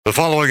The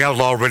following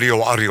Outlaw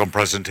Radio audio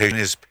presentation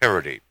is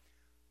parody.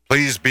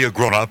 Please be a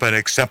grown-up and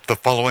accept the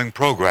following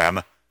program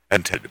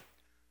intended.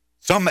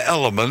 Some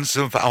elements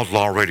of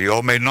Outlaw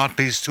Radio may not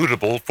be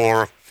suitable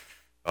for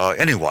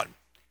anyone.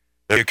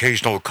 The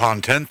occasional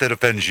content that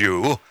offends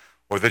you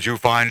or that you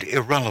find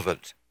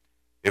irrelevant.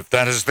 If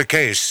that is the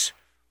case,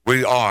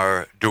 we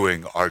are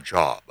doing our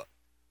job.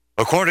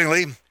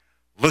 Accordingly,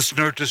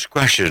 listener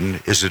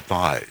discretion is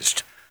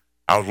advised.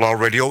 Outlaw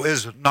Radio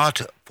is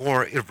not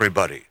for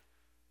everybody.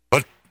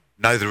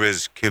 Neither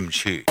is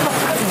kimchi.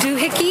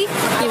 Doohickey,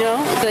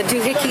 the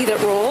doohickey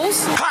that rolls.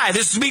 Hi,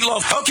 this is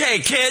Meatloaf.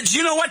 Okay, kids,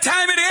 you know what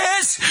time it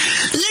is?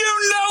 You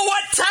know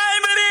what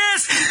time it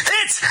is?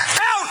 It's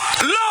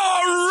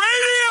Outlaw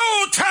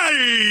Radio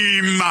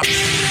time!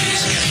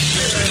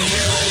 The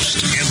most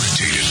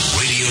imitated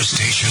radio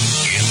station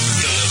in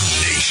the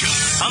nation.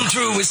 I'm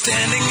through with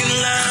standing in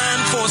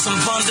line for some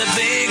fun to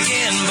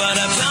begin,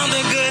 but I found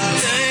a good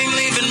thing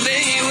leaving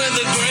me with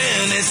a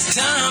grin. It's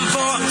time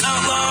for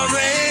Outlaw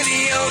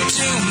Radio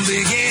to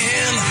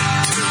begin.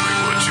 Tell me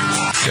what you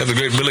want. You have the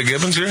great Billy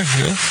Gibbons here?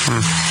 Yeah.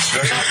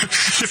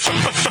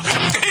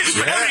 It's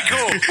very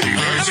cool. He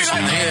just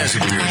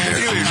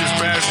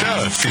passed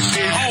out.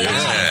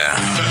 Yeah.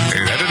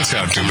 Hey, that didn't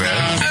sound too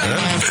bad. Huh?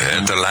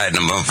 Had to lighten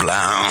them up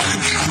loud.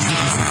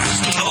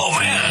 Oh,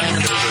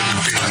 man.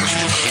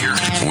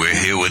 We're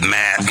here with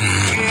Matt.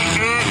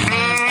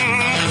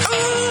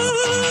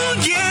 Oh,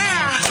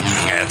 yeah.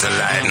 Had to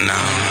lighten up.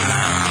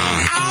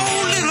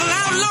 Oh, little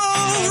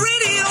Outlaw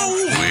Radio.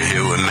 We're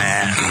here with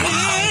Matt.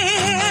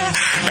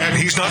 And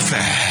he's not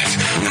fat.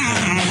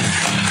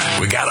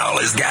 We got all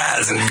these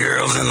guys and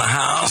girls in the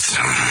house.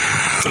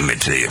 Let me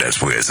tell you,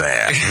 that's where it's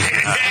at.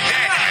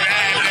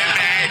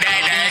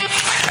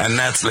 And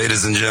that's,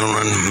 ladies and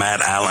gentlemen,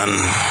 Matt Allen.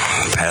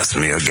 Pass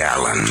me a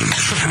gallon.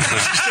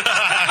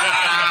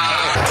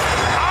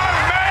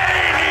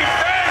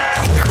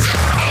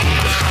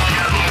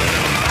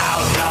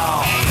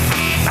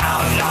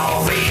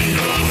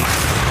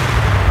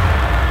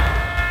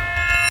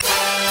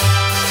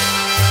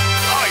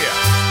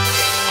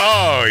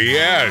 Oh,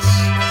 yes.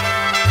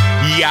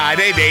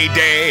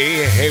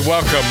 Yada-day-day. Hey,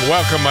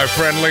 welcome, my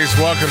friendlies.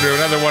 Welcome to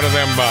another one of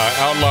them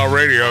Outlaw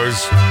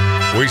Radios.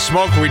 We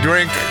smoke, we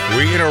drink,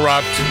 we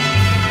interrupt,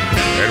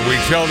 and we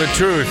tell the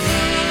truth.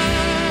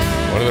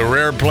 One of the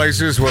rare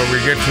places where we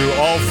get to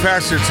all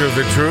facets of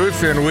the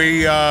truth, and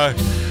we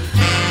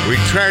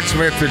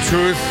transmit the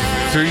truth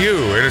to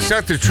you. And it's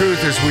not the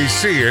truth as we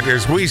see it.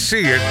 As we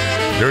see it,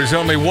 there is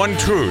only one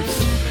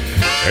truth.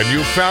 And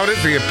you found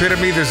it, the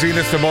epitome, the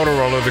zenith, the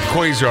Motorola, the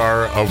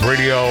quasar of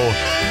radio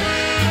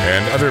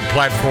and other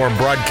platform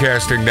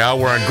broadcasting now.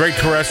 We're on great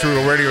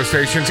terrestrial radio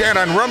stations and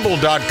on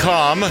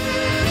Rumble.com.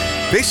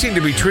 They seem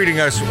to be treating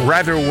us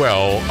rather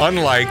well,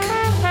 unlike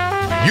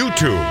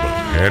YouTube.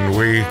 And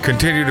we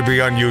continue to be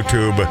on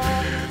YouTube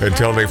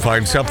until they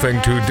find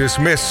something to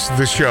dismiss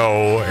the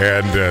show,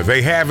 and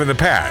they have in the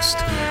past.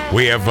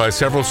 We have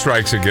several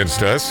strikes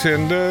against us,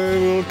 and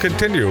we'll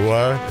continue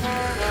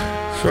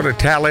sort of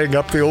tallying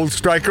up the old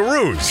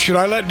strikeroos. Should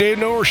I let Dave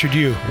know, or should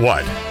you?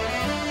 What?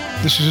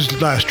 This is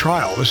his last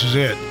trial. This is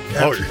it.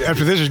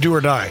 After this is do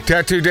or die.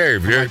 Tattoo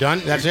Dave. Am I done?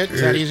 That's it?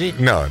 Is that easy?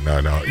 No.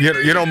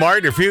 You know,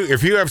 Mart, if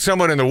you have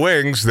someone in the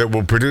wings that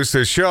will produce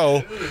this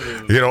show,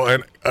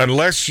 and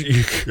unless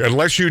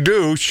you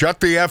do,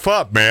 shut the F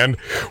up, man.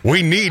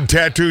 We need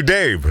Tattoo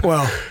Dave.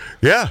 Well...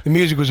 Yeah. The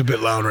music was a bit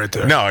loud right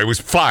there. No, it was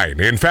fine.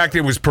 In fact,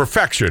 it was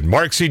perfection.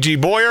 Mark C.G.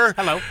 Boyer.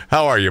 Hello.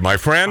 How are you, my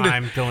friend?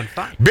 I'm doing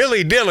fine.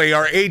 Billy Dilly,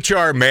 our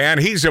HR man.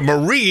 He's a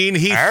Marine.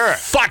 He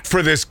fought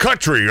for this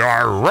country.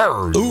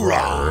 Hoorah.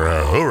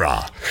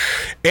 Hoorah.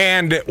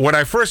 And when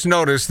I first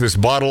noticed this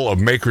bottle of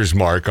Maker's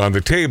Mark on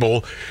the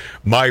table,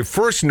 my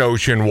first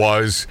notion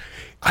was,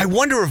 I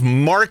wonder if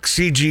Mark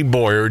C.G.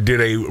 Boyer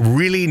did a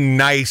really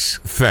nice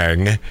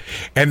thing.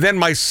 And then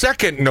my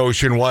second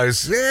notion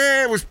was,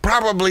 it was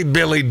probably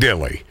Billy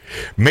Dilly,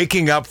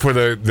 making up for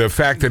the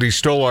fact that he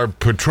stole our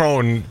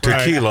Patron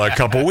tequila a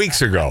couple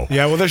weeks ago.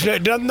 Yeah, well, there's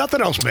nothing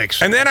else makes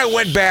sense. And then I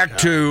went back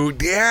to,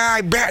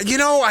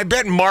 I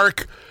bet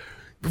Mark...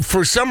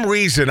 For some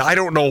reason, I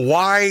don't know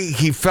why,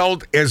 he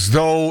felt as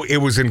though it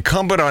was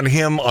incumbent on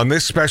him on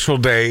this special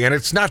day, and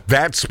it's not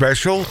that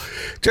special,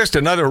 just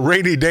another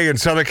rainy day in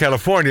Southern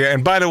California.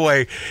 And by the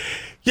way,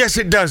 yes,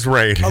 it does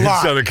rain in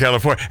Southern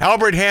California.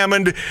 Albert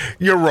Hammond,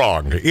 you're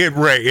wrong.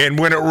 And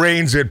when it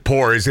rains, it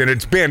pours, and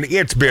it's been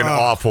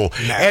awful.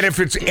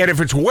 Nasty. And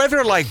if it's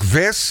weather like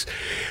this,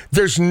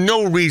 there's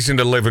no reason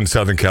to live in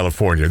Southern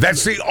California.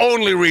 That's the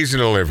only reason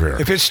to live here.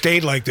 If it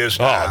stayed like this,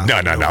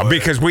 no,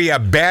 because we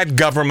have bad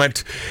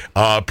government,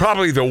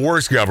 probably the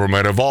worst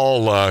government of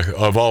all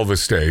the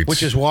states.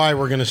 Which is why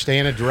we're going to stay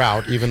in a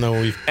drought, even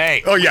though we've.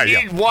 We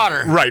need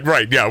water.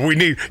 Right. Yeah,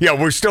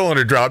 we're still in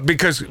a drought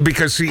because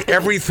see,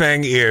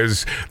 everything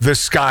is the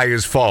sky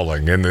is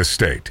falling in this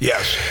state.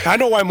 Yes. I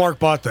know why Mark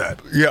bought that.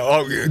 Yeah.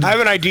 I have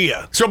an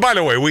idea. So, by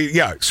the way,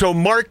 So,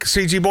 Mark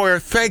C.G. Boyer,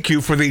 thank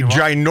you for the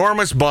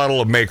ginormous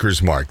bottle of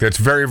Maker's Mark. That's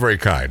very, very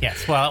kind.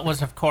 Yes, well, it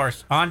was, of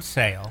course, on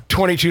sale.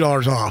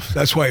 $22 off.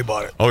 That's why he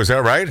bought it. Oh, is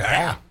that right?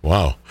 Yeah.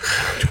 Wow.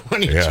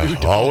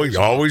 $22.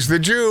 Always the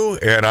Jew,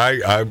 and I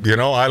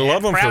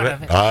love him for proud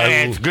that. of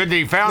it. It's good that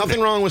he found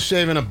Nothing wrong with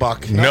saving a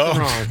buck. No,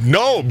 Nothing wrong.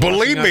 no,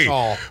 believe Nothing me. at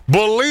all.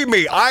 Believe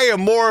me, I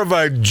am more of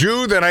a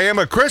Jew than I am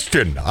a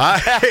Christian.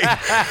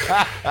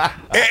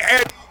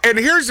 And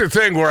here's the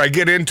thing where I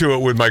get into it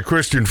with my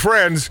Christian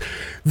friends,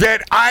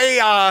 that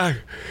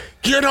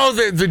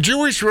the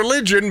Jewish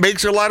religion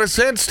makes a lot of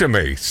sense to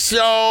me.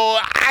 So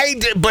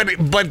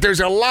but there's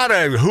a lot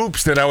of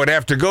hoops that I would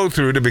have to go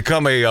through to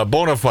become a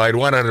bona fide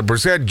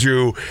 100%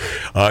 Jew.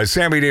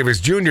 Sammy Davis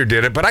Jr.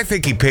 did it, but I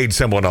think he paid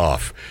someone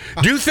off.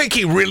 Do you think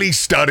he really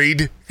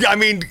studied? I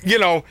mean,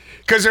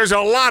 because there's a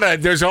lot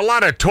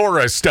of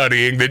Torah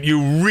studying that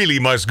you really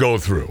must go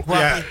through.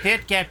 Well, he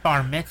did get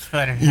bar mitzvah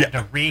and had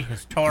to read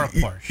his Torah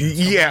portion.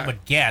 So one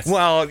would guess.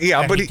 Well,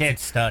 yeah, but he did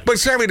study. But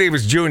Sammy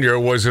Davis Jr.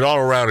 was an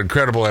all-around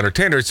incredible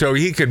entertainer, so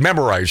he could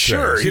memorize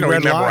things. He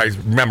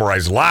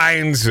memorized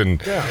lines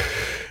and. Yeah.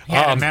 He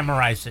had to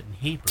memorize it in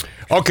Hebrew.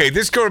 Okay,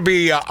 this is going to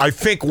be, I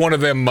think, one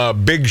of them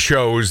big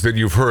shows that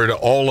you've heard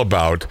all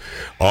about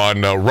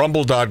on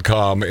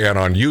Rumble.com and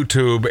on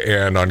YouTube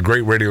and on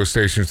great radio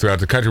stations throughout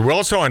the country. We're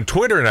also on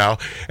Twitter now,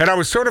 and I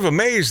was sort of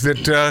amazed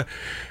that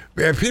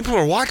people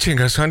are watching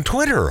us on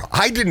Twitter.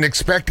 I didn't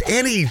expect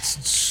any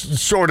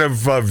sort of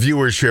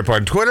viewership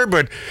on Twitter,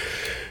 but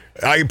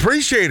I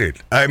appreciate it.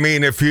 I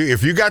mean, if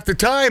you got the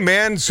time,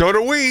 man, so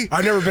do we.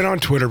 I've never been on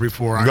Twitter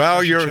before.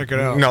 Well, check it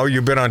out. No,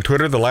 you've been on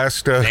Twitter the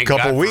last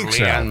couple weeks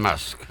now.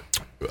 Musk.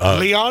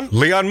 Leon?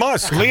 Leon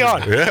Musk.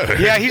 Leon.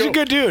 Yeah, he's a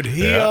good dude.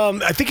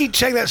 I think he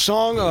sang that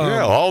song.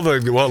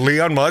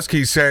 Leon Musk,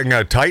 he sang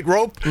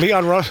Tightrope.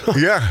 Leon Russell.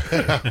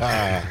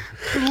 Yeah.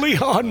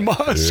 Leon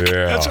Musk.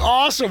 Yeah. That's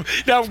awesome.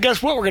 Now,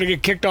 guess what? We're going to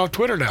get kicked off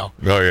Twitter now.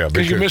 Oh, yeah.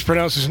 Because you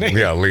mispronounced his name.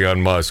 Yeah,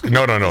 Leon Musk.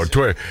 No.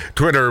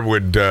 Twitter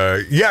would,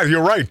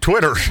 you're right,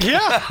 Twitter.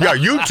 Yeah. Yeah,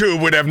 YouTube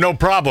would have no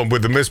problem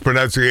with the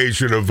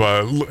mispronunciation of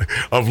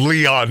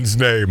Leon's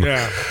name.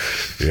 Yeah.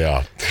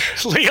 Yeah.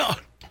 It's Leon.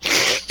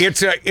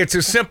 It's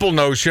a simple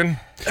notion.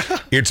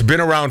 It's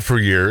been around for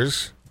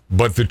years,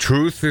 but the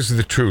truth is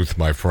the truth,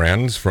 my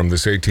friends, from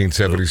this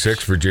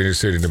 1876 Virginia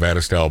City,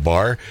 Nevada style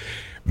bar.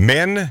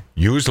 Men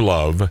use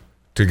love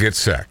to get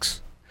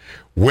sex.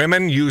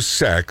 Women use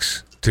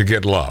sex to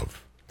get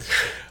love.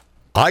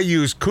 I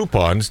use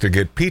coupons to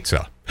get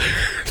pizza.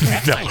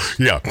 Nice.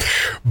 Yeah.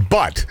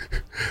 But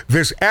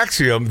this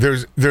axiom,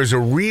 there's a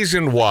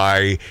reason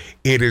why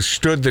it has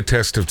stood the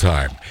test of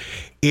time.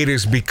 It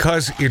is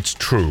because it's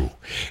true.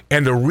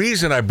 And the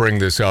reason I bring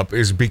this up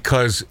is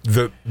because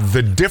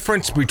the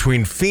difference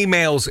between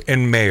females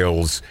and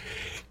males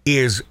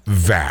is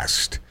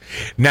vast.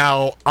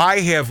 Now, I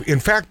have, in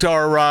fact,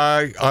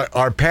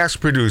 our past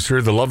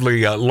producer, the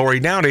lovely Lori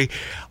Downey,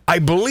 I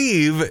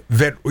believe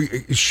that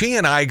she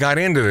and I got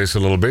into this a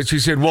little bit. She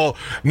said, well,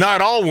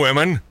 not all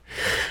women.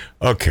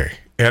 Okay.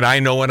 And I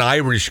know an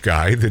Irish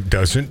guy that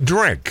doesn't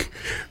drink.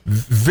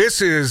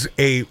 This is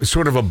a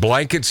sort of a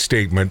blanket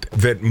statement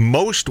that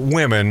most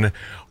women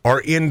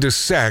are into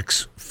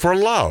sex for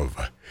love.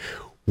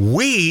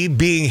 We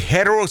being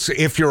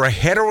if you're a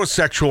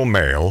heterosexual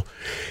male,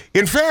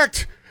 in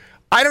fact,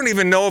 I don't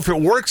even know if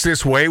it works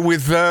this way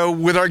with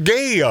our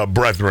gay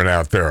brethren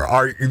out there.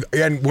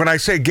 And when I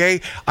say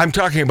gay, I'm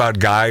talking about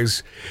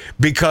guys,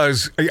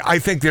 because I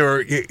think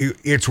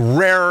it's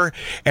rare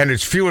and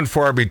it's few and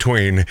far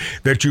between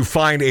that you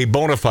find a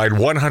bona fide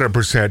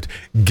 100%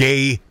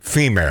 gay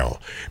female.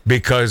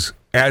 Because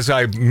as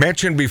I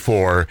mentioned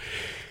before,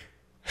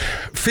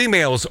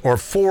 females are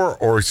 4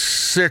 or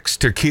 6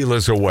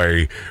 tequilas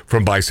away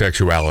from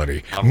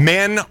bisexuality.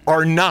 Men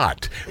are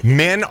not.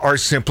 Men are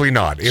simply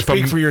not.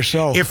 Speak for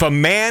yourself. If a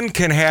man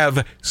can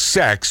have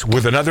sex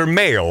with another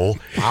male,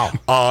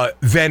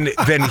 then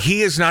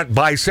he is not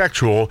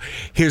bisexual.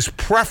 His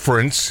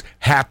preference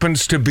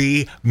happens to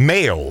be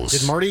males.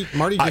 Did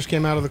Marty just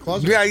came out of the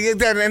closet? Yeah,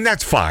 and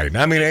that's fine.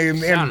 I mean,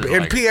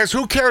 and P.S.,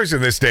 who cares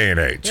in this day and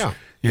age? Yeah.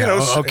 You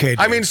know, okay.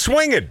 I mean,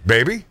 swing it,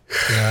 baby.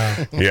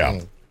 Yeah. Yeah.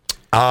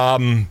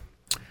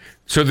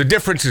 So the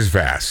difference is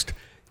vast.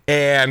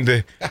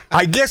 And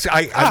I guess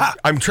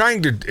I'm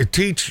trying to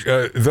teach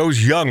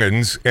those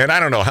young'uns, and I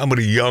don't know how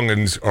many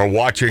young'uns are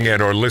watching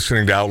and or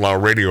listening to Outlaw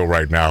Radio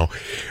right now,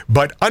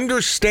 but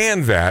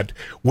understand that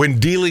when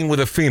dealing with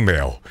a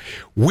female,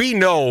 we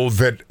know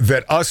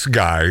that us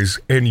guys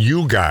and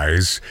you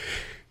guys,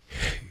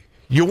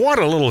 you want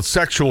a little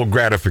sexual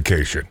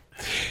gratification.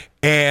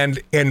 And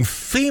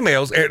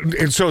females,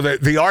 and so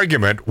the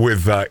argument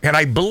with, and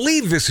I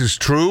believe this is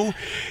true,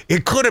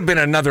 it could have been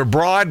another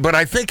broad, but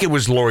I think it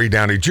was Lori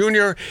Downey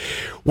Jr.,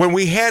 when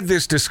we had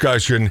this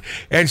discussion,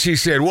 and she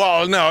said,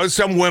 well, no,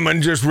 some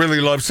women just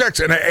really love sex.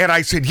 And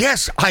I said,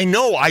 yes, I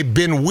know. I've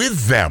been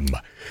with them.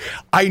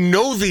 I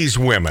know these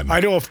women. I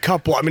know a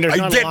couple. I mean, there's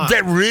not a lot.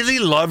 That really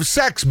love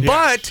sex. Yes.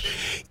 But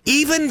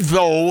even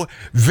though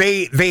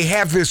they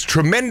have this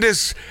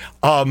tremendous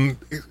want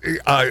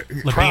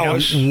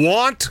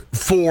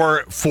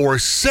for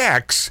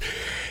sex,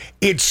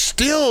 it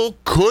still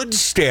could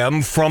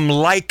stem from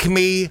like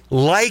me.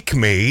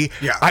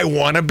 Yeah. I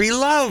want to be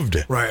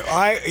loved. Right.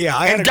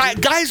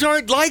 Guys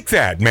aren't like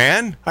that,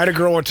 man. I had a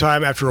girl one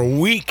time. After a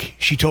week,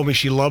 she told me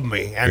she loved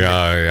me,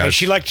 and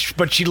she liked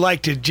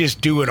to just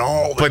do it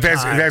all. But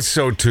that's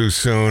so too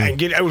soon.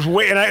 And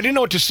I didn't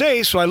know what to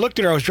say, so I looked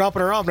at her. I was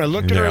dropping her off, and I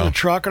looked at her in the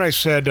truck, and I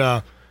said,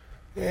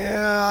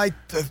 I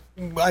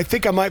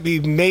think I might be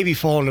maybe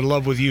falling in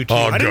love with you too.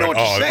 I didn't know what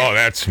to say. Oh,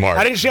 that's smart.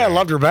 I didn't say I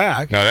loved her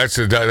back. No, that's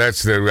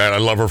the I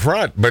love her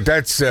front, but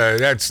that's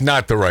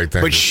not the right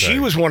thing. But she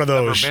was one of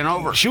those. Never been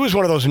over. She was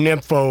one of those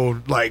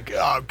nympho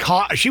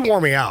she wore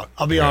me out.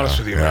 I'll be honest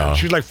with you. Man.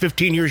 She was like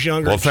 15 years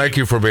younger. Well, thank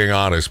you for being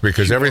honest,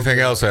 because everything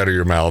else out of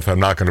your mouth, I'm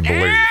not going to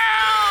believe.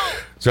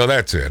 So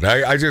that's it.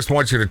 I just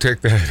want you to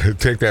take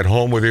that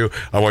home with you.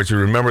 I want you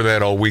to remember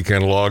that all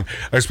weekend long,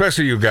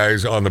 especially you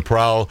guys on the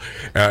prowl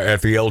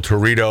at the El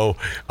Torito,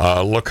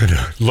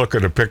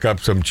 looking to pick up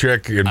some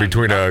chick in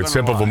between a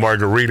sip of a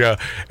margarita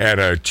and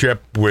a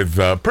chip with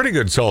pretty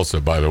good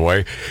salsa, by the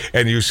way.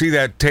 And you see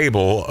that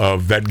table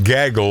of that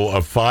gaggle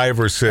of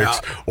 5 or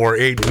 6 or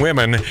 8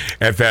 women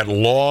at that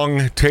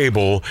long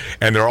table,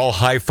 and they're all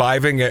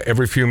high-fiving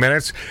every few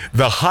minutes.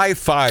 The high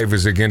five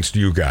is against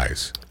you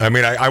guys. I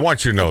mean, I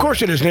want you to know. Of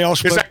course it is, Nail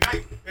Split.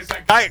 It's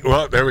that guy.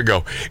 Well, there we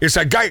go. It's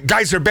like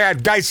guys are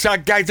bad. Guys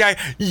suck. Guys die.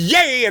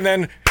 Yay! And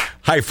then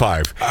high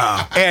five.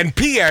 And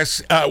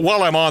P.S.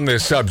 While I'm on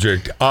this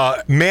subject,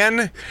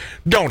 men,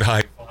 don't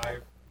high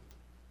five.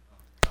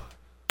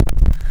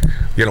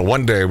 You know,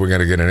 one day we're going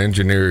to get an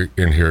engineer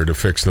in here to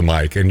fix the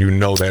mic, and you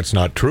know that's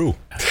not true.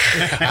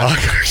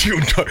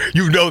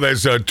 You know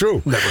that's not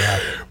true. Never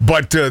happened.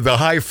 But the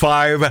high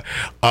five,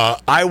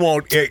 I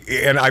won't.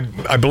 And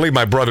I believe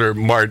my brother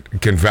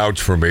Mart can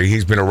vouch for me.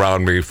 He's been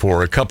around me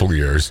for a couple of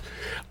years.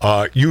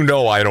 You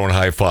know I don't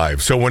high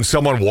five. So when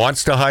someone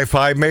wants to high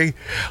five me,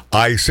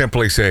 I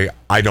simply say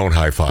I don't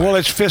high five. Well,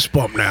 it's fist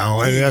bump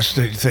now. And that's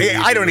the thing.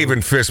 I don't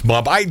even fist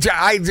bump. I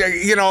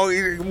you know,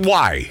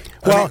 why?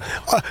 Well,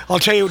 I'll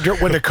tell you,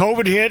 when the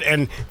COVID hit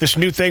and this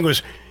new thing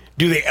was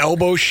do the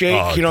elbow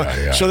shake,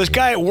 So this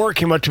guy at work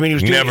came up to me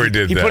and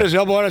he put his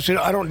elbow out and said,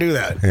 I don't do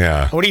that.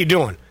 Yeah. What are you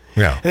doing?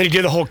 Yeah. And then he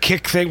did the whole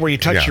kick thing where you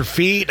touch your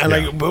feet. And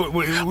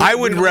I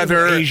would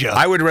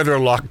rather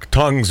lock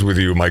tongues with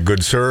you, my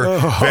good sir,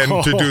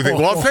 than to do the.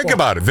 Well, think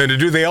about it. Than to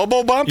do the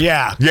elbow bump.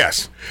 Yeah.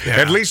 Yes. Yeah.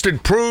 At least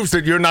it proves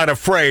that you're not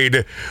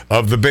afraid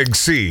of the big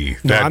C.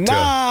 No, I'm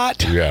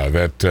not.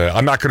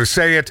 I'm not going to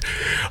say it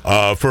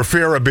for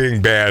fear of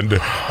being banned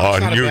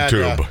on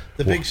YouTube.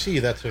 The Big C,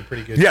 that's a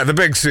pretty good... Yeah, the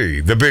Big C,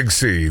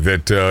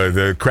 that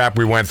the crap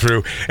we went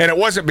through. And it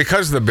wasn't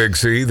because of the Big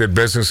C that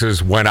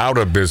businesses went out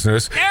of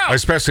business,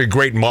 especially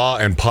great ma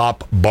and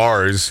pop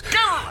bars.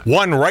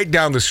 One right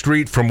down the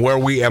street from where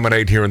we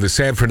emanate here in the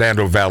San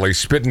Fernando Valley,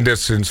 spitting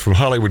distance from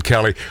Hollywood,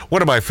 Cali,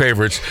 one of my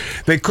favorites.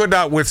 They could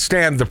not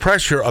withstand the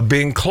pressure of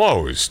being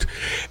closed.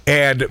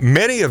 And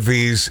many of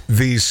these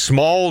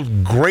small,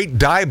 great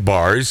dive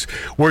bars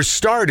were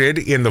started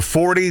in the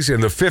 40s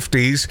and the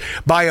 50s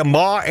by a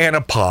ma and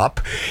a pop.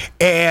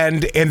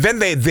 And then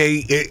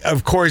they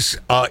of course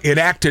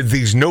enacted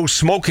these no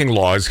smoking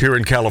laws here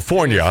in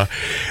California,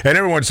 and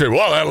everyone said,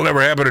 well, that'll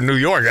never happen in New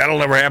York, that'll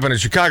never happen in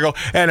Chicago,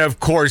 and of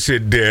course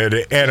it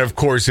did, and of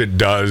course it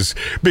does,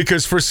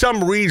 because for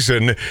some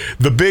reason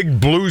the big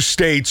blue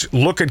states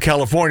look at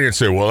California and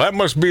say, well, that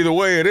must be the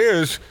way it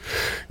is,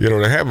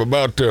 to have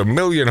about 1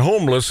 million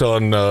homeless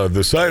on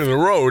the side of the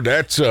road.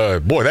 That's a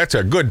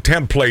good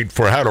template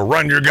for how to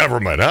run your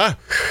government, huh?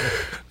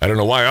 I don't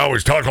know why I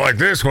always talk like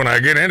this when I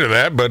get into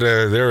that, but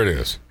there it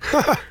is.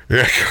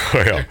 Yeah,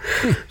 well,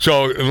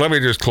 so let me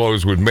just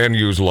close with men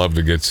use love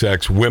to get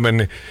sex.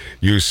 Women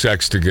use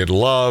sex to get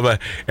love.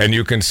 And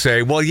you can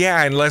say, well,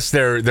 yeah, unless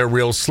they're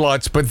real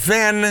sluts. But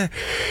then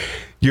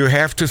you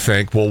have to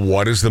think, well,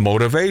 what is the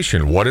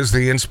motivation? What is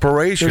the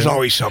inspiration? There's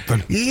always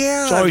something. Yeah.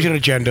 There's always an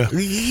agenda.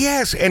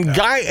 Yes, and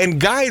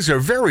guys are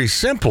very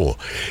simple.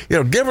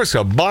 Give us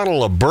a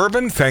bottle of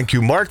bourbon. Thank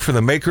you, Mark, for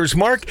the Maker's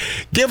Mark.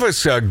 Give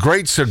us a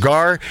great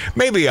cigar,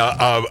 maybe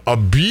a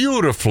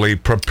beautifully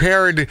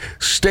prepared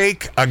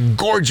steak, a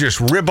gorgeous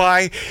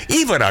ribeye,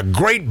 even a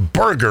great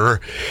burger,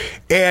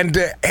 and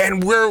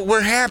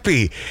we're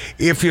happy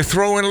if you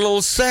throw in a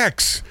little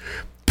sex.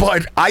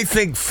 But I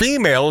think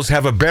females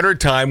have a better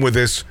time with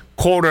this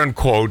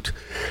quote-unquote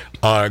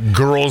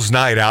girls'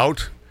 night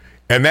out.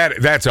 And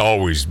that's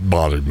always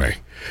bothered me.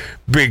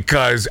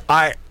 Because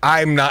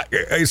I'm not...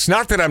 It's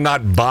not that I'm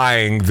not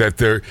buying that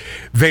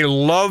they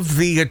love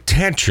the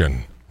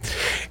attention.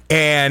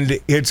 And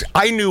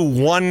I knew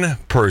one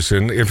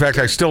person, in fact,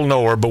 I still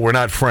know her, but we're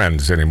not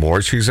friends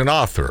anymore. She's an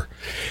author.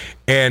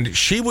 And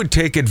she would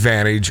take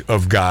advantage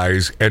of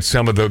guys at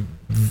some of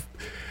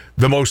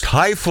the most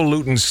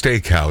highfalutin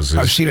steakhouses.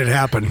 I've seen it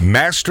happen.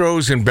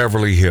 Mastro's in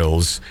Beverly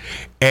Hills,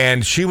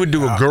 and she would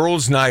do a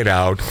girls' night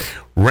out,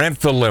 rent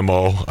the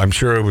limo. I'm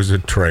sure it was a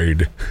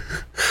trade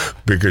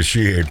because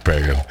she ain't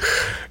paying.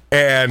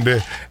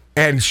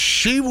 And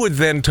she would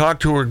then talk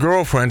to her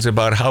girlfriends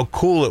about how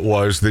cool it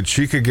was that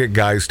she could get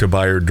guys to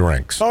buy her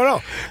drinks. Oh,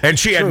 no. And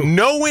she had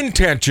no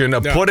intention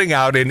of putting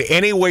out in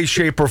any way,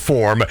 shape, or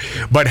form,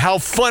 but how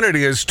fun it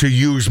is to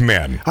use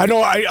men. I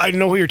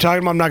know who you're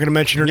talking about. I'm not going to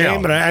mention her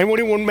name, but I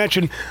wouldn't want to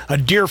mention a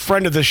dear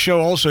friend of the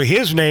show, also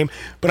his name,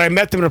 but I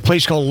met them at a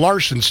place called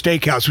Larson's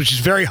Steakhouse, which is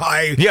very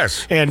high.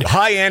 Yes, and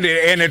high-end,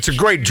 and it's a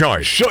great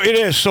joint. So it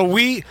is. So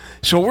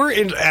we're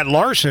at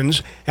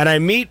Larson's, and I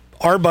meet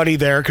our buddy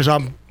there because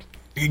I'm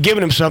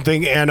giving him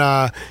something,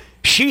 and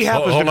she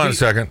happens Hold to on a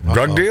second.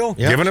 Drug deal?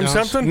 Yep, Giving him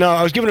sounds- something? No,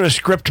 I was giving him a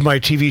script to my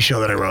TV show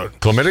that I wrote.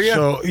 Chlamydia?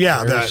 So,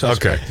 yeah.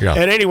 Okay, yeah.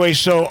 And anyway,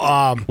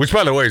 so... Which,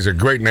 by the way, is a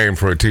great name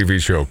for a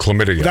TV show,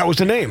 Chlamydia. that was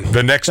the name.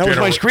 The next That was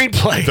my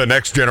screenplay. The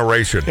Next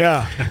Generation.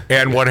 Yeah.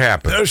 And what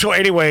happened? So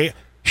anyway,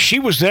 she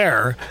was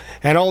there,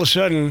 and all of a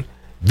sudden...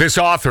 This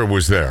author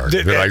was there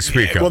that I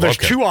speak of. Well, there's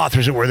Okay. two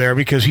authors that were there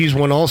because he's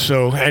one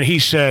also, and he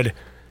said,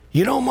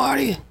 you know,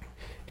 Marty...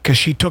 Because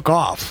she took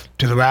off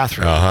to the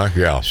bathroom.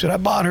 Yeah. I said, I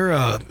bought her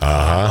a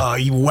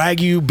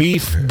Wagyu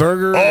beef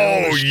burger.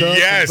 and all Oh, this stuff,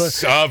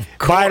 yes, of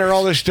course. Buying her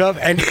all this stuff.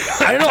 And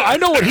I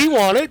know what he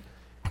wanted.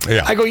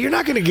 Yeah. I go, you're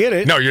not going to get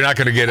it. No, you're not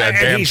going to get that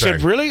damn And he thing.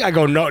 said, really? I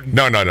go, no.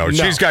 No.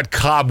 She's got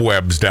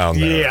cobwebs down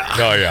there. Yeah.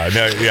 Oh, yeah.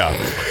 No,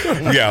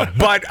 yeah. Yeah.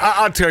 But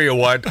I'll tell you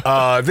what,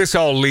 this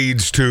all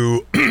leads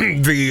to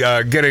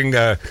the getting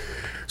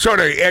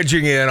sort of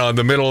edging in on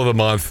the middle of the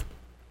month.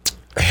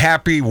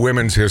 Happy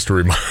Women's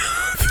History Month.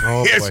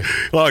 Oh, Yes. boy.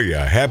 Oh,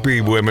 yeah.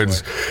 Happy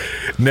Women's.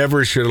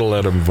 Never should have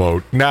let them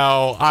vote.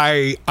 Now,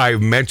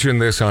 I've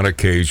mentioned this on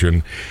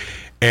occasion,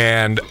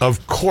 and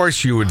of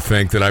course you would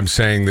think that I'm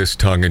saying this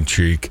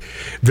tongue-in-cheek.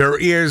 There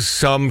is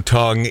some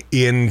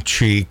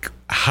tongue-in-cheek.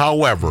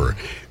 However,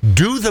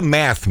 do the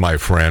math, my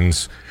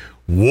friends.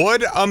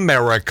 Would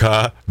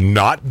America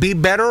not be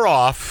better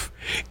off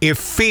if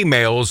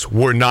females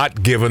were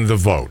not given the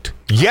vote?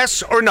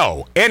 Yes or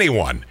no?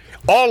 Anyone?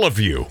 All of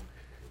you.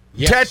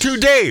 Yes. Tattoo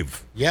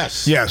Dave.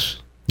 Yes. Yes.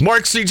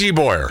 Mark C.G.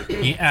 Boyer.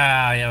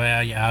 Yeah.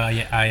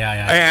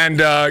 And,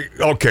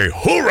 okay,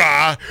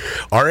 hoorah,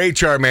 our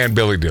HR man,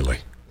 Billy Dilly.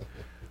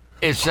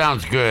 It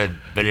sounds good,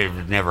 but it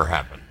would never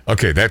happen.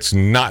 Okay, that's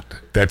not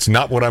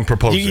what I'm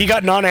proposing. You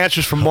got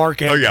non-answers from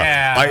Mark. Oh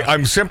yeah,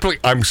 I'm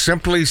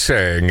simply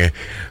saying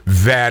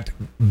that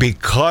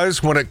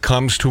because when it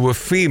comes to a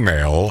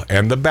female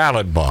and the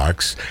ballot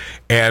box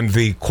and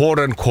the quote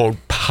unquote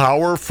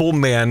powerful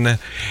men,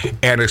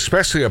 and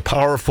especially a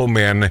powerful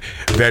man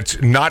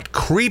that's not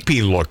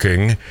creepy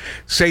looking,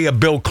 say a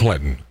Bill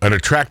Clinton, an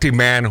attractive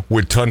man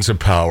with tons of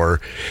power,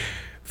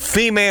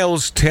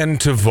 females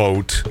tend to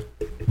vote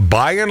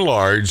by and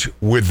large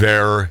with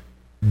their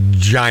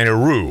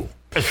Ginaroo.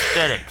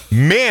 Aesthetics.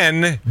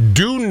 Men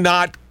do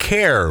not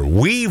care.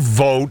 We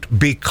vote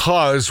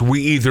because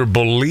we either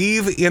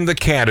believe in the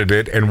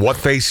candidate and what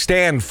they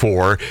stand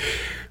for,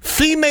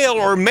 female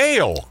or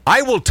male.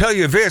 I will tell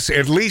you this,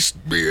 at least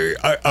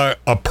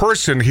a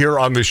person here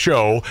on the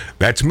show,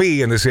 that's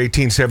me in this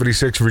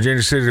 1876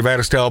 Virginia City,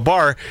 Nevada style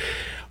bar,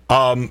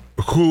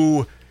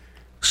 who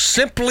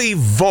simply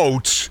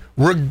votes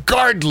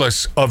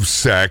regardless of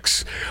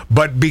sex,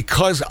 but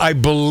because I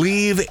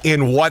believe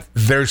in what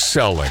they're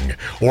selling,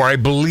 or I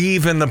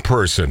believe in the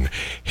person.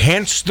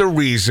 Hence the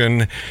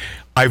reason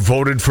I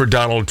voted for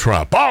Donald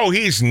Trump. Oh,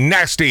 he's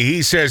nasty.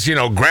 He says,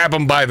 grab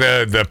him by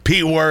the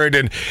P word,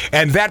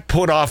 and that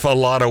put off a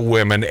lot of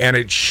women, and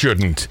it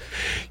shouldn't.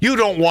 You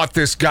don't want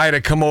this guy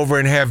to come over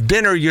and have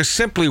dinner. You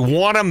simply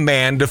want a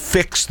man to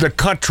fix the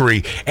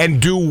country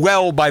and do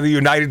well by the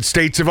United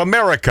States of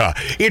America.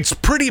 It's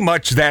pretty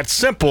much that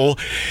simple.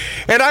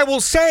 And I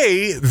will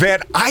say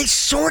that I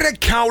sort of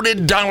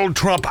counted Donald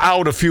Trump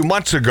out a few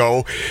months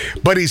ago,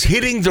 but he's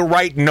hitting the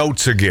right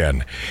notes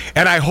again.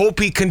 And I hope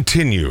he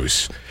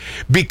continues.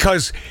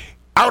 Because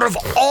out of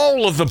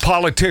all of the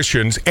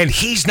politicians, and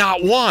he's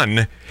not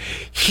one,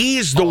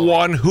 he's the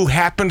one who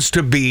happens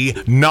to be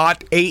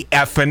not a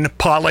effing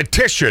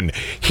politician.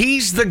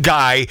 He's the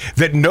guy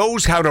that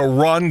knows how to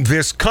run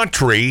this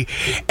country,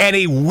 and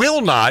he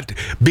will not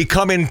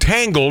become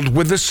entangled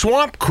with the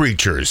swamp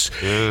creatures.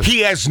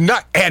 He has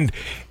not, and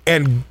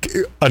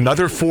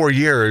another 4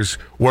 years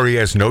where he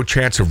has no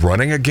chance of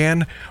running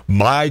again.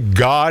 My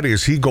God,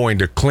 is he going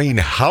to clean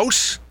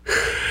house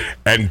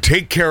and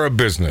take care of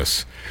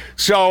business?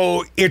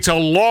 So it's a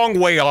long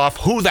way off.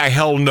 Who the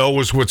hell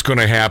knows what's going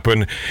to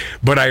happen?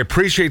 But I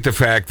appreciate the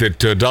fact that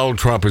Donald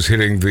Trump is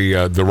hitting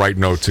the right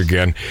notes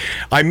again.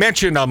 I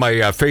mentioned on my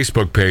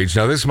Facebook page,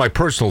 now this is my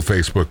personal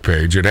Facebook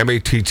page at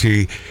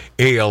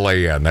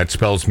MATTALAN, that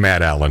spells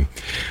Matt Allen,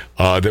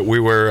 that we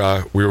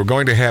were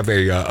going to have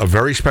a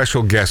very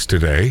special guest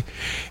today,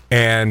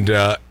 and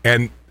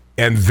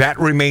and that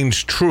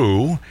remains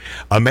true.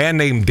 A man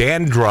named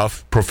Dan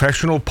Druff,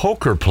 professional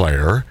poker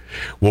player,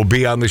 will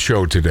be on the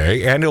show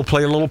today, and he'll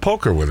play a little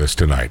poker with us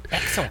tonight.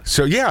 Excellent.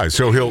 So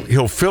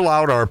he'll fill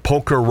out our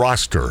poker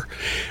roster.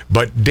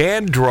 But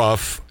Dan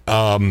Druff,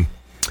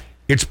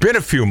 it's been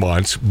a few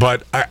months,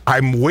 but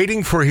I'm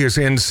waiting for his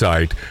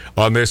insight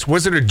on this.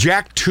 Was it a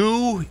Jack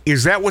 2?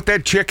 Is that what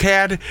that chick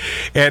had?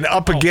 And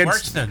up against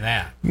worse than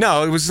that.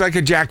 No, it was like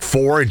a Jack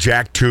 4, a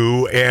Jack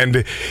 2,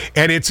 and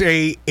it's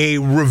a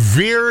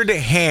revered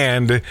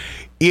hand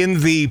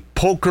in the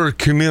poker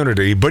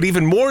community. But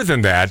even more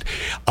than that,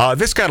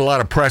 this got a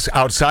lot of press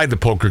outside the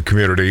poker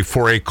community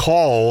for a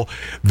call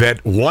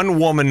that one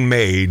woman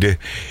made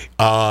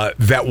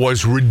that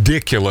was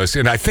ridiculous,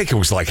 and I think it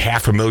was like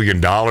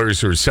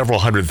 $500,000 or several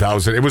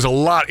 $100,000. It was a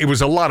lot. It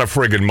was a lot of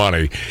friggin'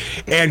 money,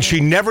 and she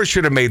never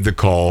should have made the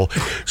call.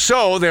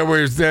 So there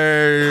was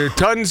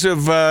tons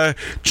of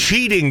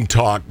cheating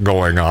talk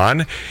going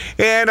on,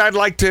 and I'd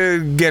like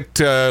to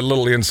get a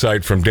little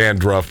insight from Dan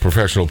Druff,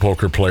 professional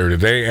poker player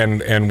today,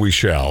 and we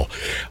shall.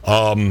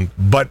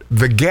 But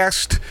the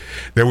guest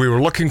that we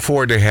were looking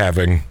forward to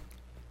having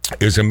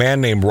is a man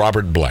named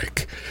Robert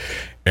Blake.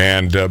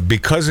 And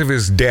because of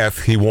his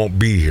death, he won't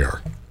be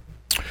here.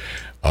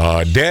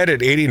 Dead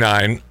at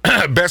 89.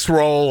 Best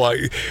role.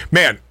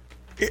 Man,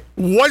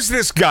 was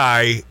this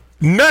guy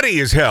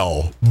nutty as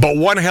hell, but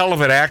one hell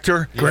of an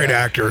actor? Great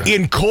actor.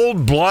 In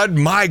Cold Blood,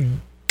 my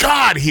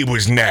God, he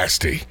was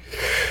nasty.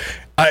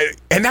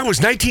 And that was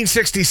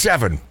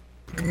 1967.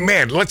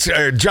 Man, let's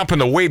jump in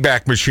the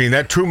Wayback Machine.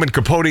 That Truman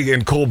Capote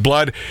in Cold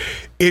Blood,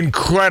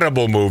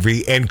 incredible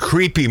movie and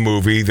creepy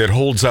movie that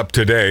holds up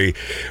today.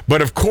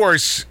 But of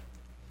course,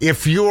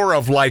 if you're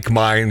of like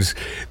minds,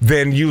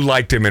 then you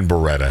liked him in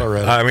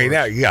Beretta. I mean,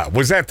 yeah,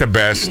 was that the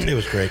best? It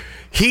was great.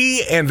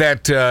 He and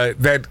that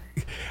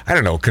I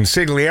don't know,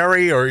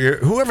 Consigliere or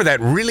whoever that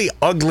really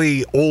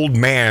ugly old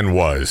man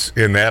was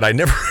in that, I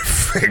never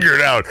figured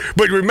out.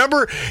 But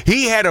remember,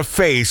 he had a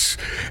face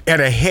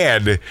and a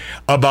head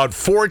about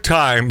 4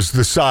 times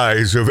the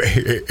size of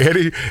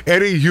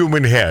any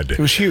human head. It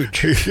was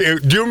huge. Do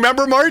you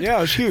remember, Mart? Yeah,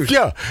 it was huge.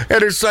 Yeah,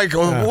 and it's like,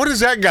 what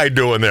is that guy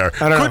doing there?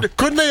 I don't know.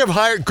 Couldn't they have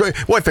hired,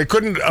 what, they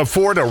couldn't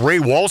afford a Ray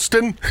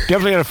Walston?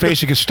 Definitely had a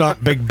face he could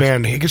stop Big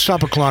Ben. He could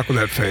stop a clock with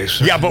that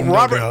face. Yeah, but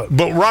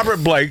Robert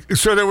Blake,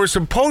 so there were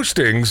some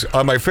postings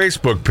on my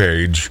Facebook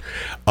page,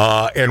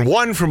 and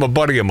one from a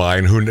buddy of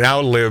mine who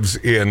now lives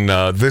in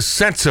the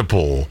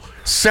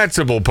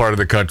sensible part of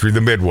the country,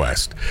 the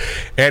Midwest.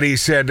 And he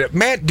said,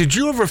 Matt, did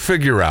you ever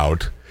figure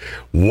out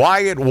why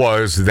it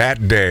was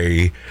that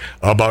day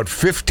about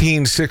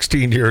 15,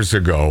 16 years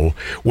ago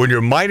when you're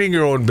minding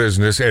your own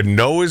business at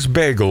Noah's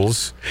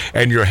Bagels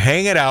and you're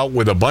hanging out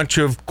with a bunch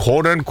of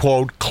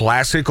quote-unquote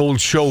classic old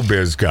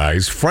showbiz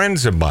guys,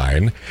 friends of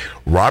mine.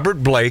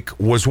 Robert Blake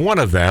was one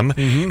of them,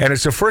 and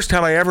it's the first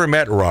time I ever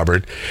met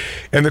Robert.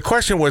 And the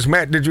question was,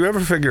 Matt, did you ever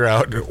figure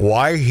out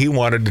why he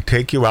wanted to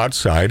take you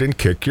outside and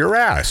kick your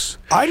ass?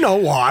 I know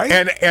why.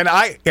 And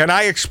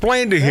I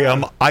explained to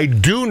him, I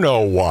do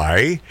know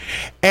why.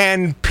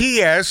 And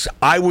P.S.,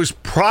 I was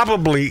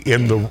probably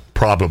in the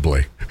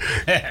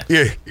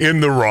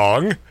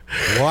wrong.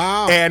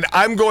 Wow. And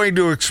I'm going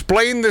to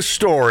explain the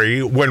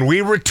story when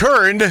we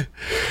returned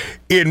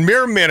in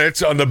mere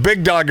minutes on the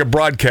Big Dog of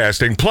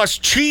Broadcasting, plus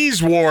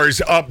Cheese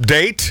Wars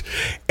update,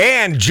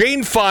 and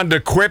Jane Fonda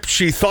quipped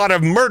she thought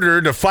of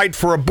murder to fight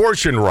for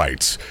abortion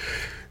rights.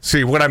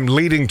 See, what I'm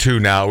leading to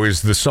now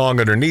is the song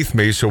underneath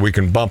me so we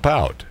can bump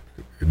out.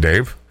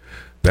 Dave?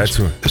 This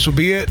will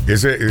be it.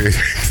 Is it?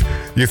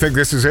 You think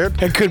this is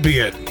it? It could be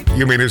it.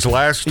 You mean his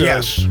last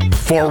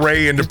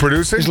foray into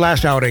producing? His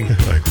last outing.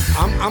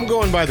 I'm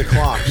going by the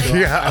clock. So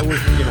Yeah. I would,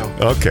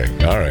 Okay,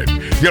 all right.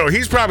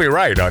 He's probably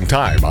right on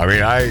time. I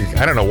mean,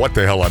 I don't know what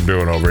the hell I'm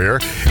doing over here,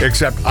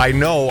 except I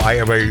know I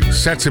have a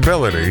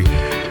sensibility.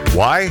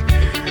 Why?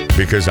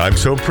 Because I'm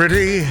so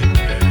pretty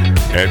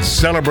and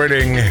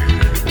celebrating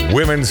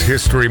Women's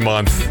History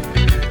Month.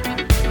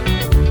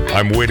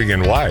 I'm witty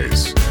and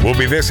wise. We'll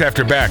be this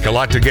after back. A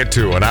lot to get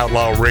to on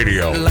Outlaw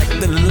Radio. Like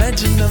the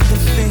legend of the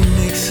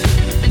Phoenix,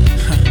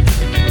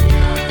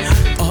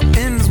 all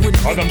ends with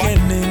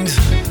beginnings.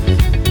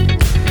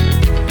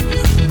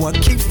 What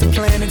keeps the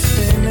planet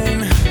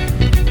spinning?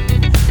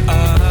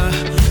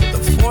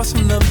 The force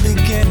from the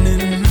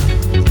beginning.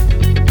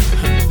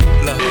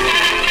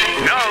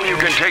 Now you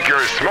can take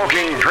your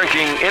smoking,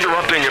 drinking,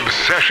 interrupting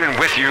obsession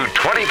with you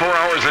 24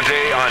 hours a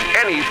day on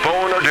any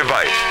phone or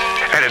device.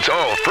 And it's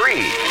all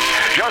free.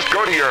 Just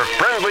go to your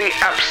friendly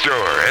app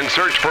store and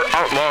search for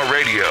Outlaw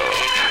Radio.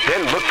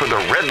 Then look for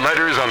the red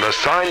letters on the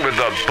sign with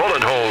the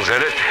bullet holes in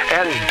it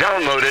and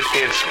download it.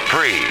 It's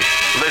free.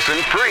 Listen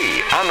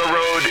free on the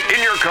road,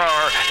 in your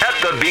car, at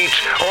the beach,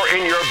 or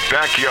in your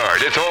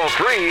backyard. It's all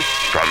free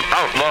from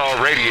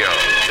Outlaw Radio.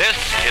 This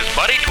is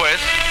Buddy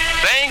Twist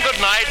saying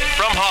goodnight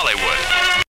from Hollywood.